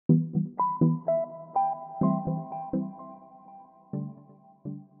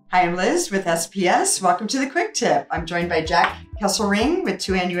Hi, I'm Liz with SPS. Welcome to the Quick Tip. I'm joined by Jak Kesselring with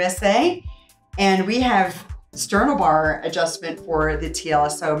Thuasne USA, and we have sternal bar adjustment for the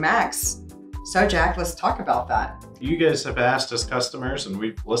TLSO Max. So Jak, let's talk about that. You guys have asked as customers, and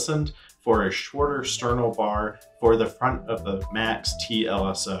we've listened for a shorter sternal bar for the front of the Max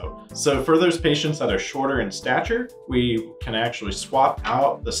TLSO. So for those patients that are shorter in stature, we can actually swap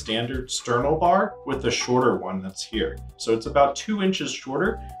out the standard sternal bar with the shorter one that's here. So it's about 2 inches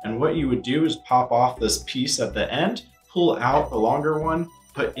shorter, and what you would do is pop off this piece at the end, pull out the longer one,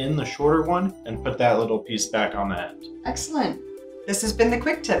 put in the shorter one, and put that little piece back on the end. Excellent. This has been the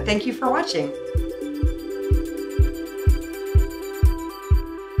Quick Tip. Thank you for watching.